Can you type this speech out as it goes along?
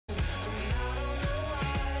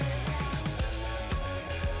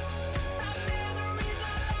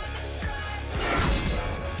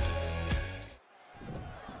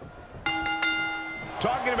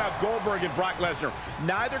Talking about Goldberg and Brock Lesnar,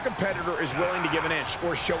 neither competitor is willing to give an inch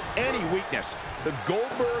or show any weakness. The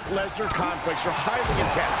Goldberg-Lesnar conflicts are highly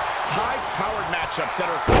intense, high-powered matchups that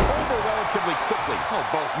are over relatively quickly. Oh,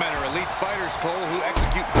 both men are elite fighters, Cole, who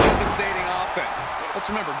execute devastating offense. Let's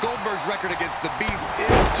remember, Goldberg's record against the Beast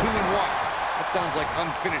is 2-1. That sounds like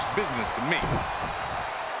unfinished business to me.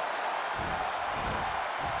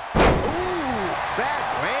 Ooh, bad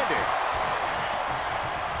landing.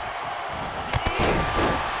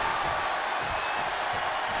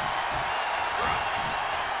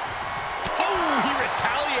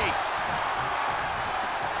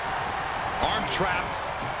 Arm trapped.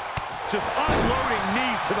 Just unloading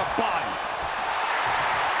knees to the body.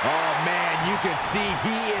 Oh, man, you can see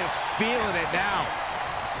he is feeling it now.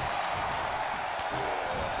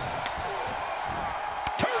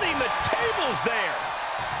 Turning the tables there.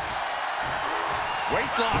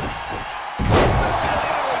 Waistlock.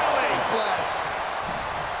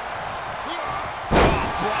 Oh,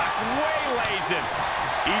 Brock waylays him.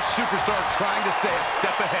 Each superstar trying to stay a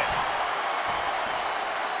step ahead.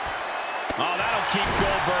 Oh, that'll keep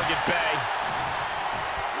Goldberg at bay.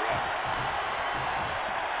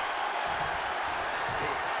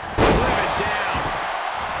 Driven down.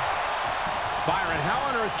 Byron, how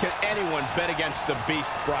on earth can anyone bet against the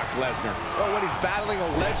Beast, Brock Lesnar? Well, when he's battling a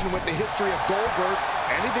legend with the history of Goldberg,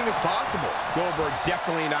 anything is possible. Goldberg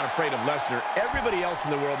definitely not afraid of Lesnar. Everybody else in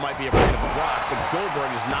the world might be afraid of Brock, but Goldberg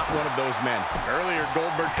is not one of those men. Earlier,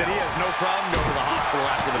 Goldberg said he has no problem going to the hospital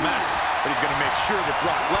after the match, but he's going to make sure that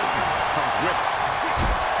Brock Lesnar comes with him.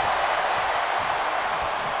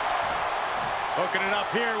 Hooking it up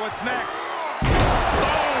here, what's next?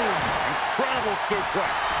 Boom! Incredible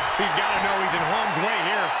suplex. He's got to know he's in harm's way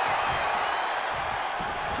here.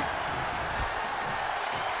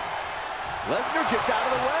 Lesnar gets out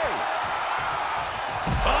of the way.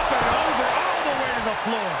 Up and over, all the way to the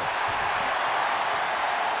floor.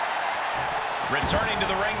 Returning to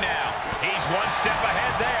the ring now. He's one step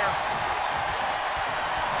ahead there.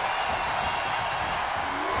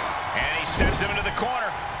 And he sends him into the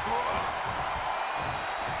corner.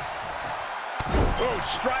 Oh,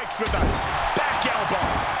 strikes with a back elbow.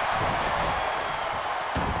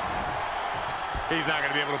 He's not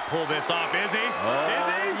going to be able to pull this off, is he? Is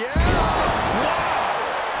he? Yeah!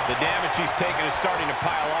 Wow! The damage he's taken is starting to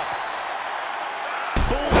pile up.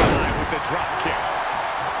 Bullseye with the drop kick.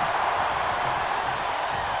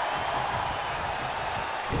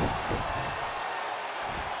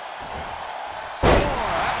 Oh,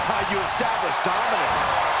 that's how you establish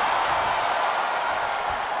dominance.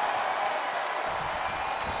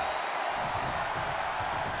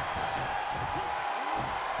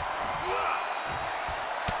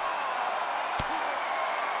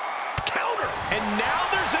 And now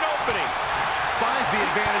there's an opening. Finds the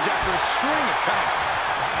advantage after a string of counters.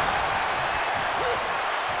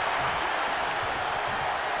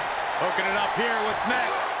 Hooking it up here, what's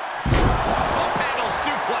next? Up handle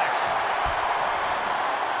suplex.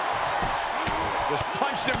 Just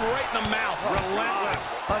punched him right in the mouth.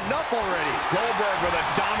 Relentless. Enough already. Goldberg with a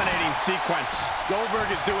dominating sequence. Goldberg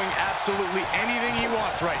is doing absolutely anything he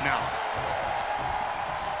wants right now.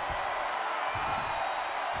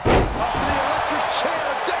 Up to the electric chair,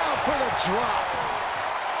 down for the drop.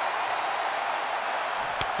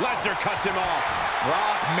 Lesnar cuts him off.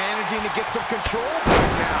 Brock managing to get some control back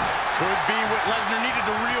now. Could be what Lesnar needed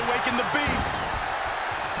to reawaken the Beast.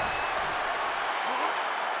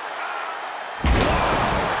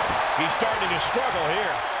 He's starting to struggle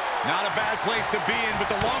here. Not a bad place to be in, but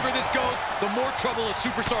the longer this goes, the more trouble a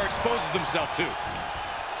superstar exposes himself to.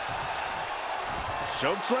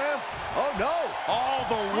 Chokeslam? Oh, no. All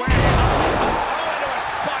the way. Oh, into a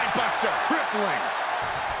spine buster. Crippling.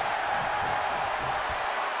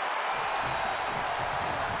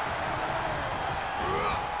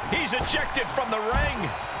 He's ejected from the ring.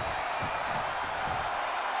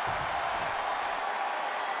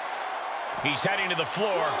 He's heading to the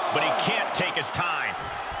floor, but he can't take his time.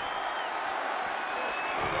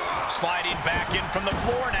 Sliding back in from the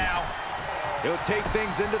floor now. He'll take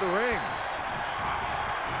things into the ring.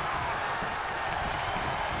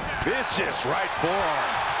 Vicious right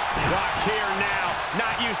forearm. Brock here now,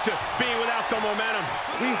 not used to being without the momentum.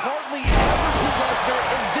 We hardly ever see Lesnar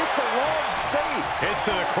in this alarmed state. Hits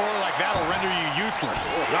to the core like that'll render you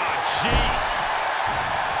useless. Ah, jeez.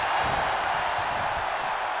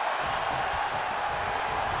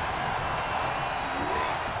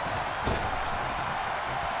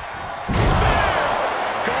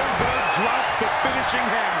 Goldberg drops the finishing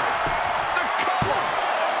hammer. The cover.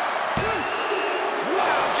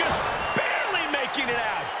 Wow, just barely making it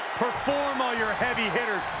out. Inform all your heavy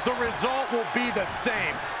hitters. The result will be the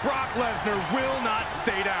same. Brock Lesnar will not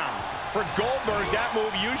stay down. For Goldberg, that move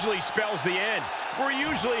usually spells the end. We're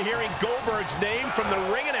usually hearing Goldberg's name from the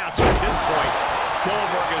ring announcer at this point.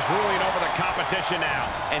 Goldberg is ruling over the competition now.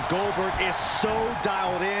 And Goldberg is so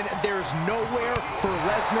dialed in, there's nowhere for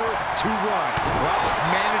Lesnar to run. Brock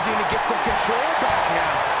managing to get some control back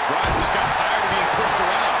now. Brock just got tired of being pushed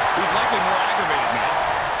around. He's likely more aggravated now.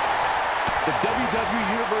 The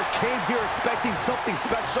WWE Universe came here expecting something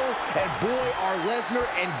special, and boy, are Lesnar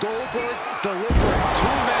and Goldberg delivering.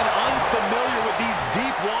 Two men unfamiliar with these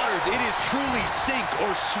deep waters. It is truly sink or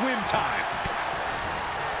swim time.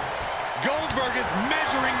 Goldberg is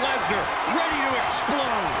measuring Lesnar, ready to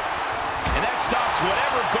explode. And that stops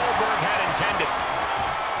whatever Goldberg had intended.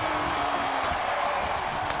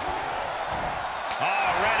 Oh,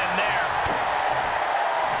 right in there.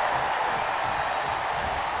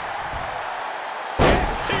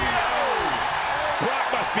 Brock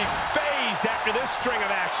must be phased after this string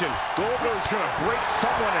of action. Goldberg's going to break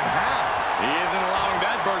someone in half. He isn't allowing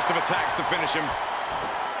that burst of attacks to finish him.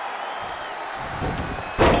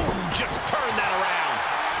 Boom, just turn that around.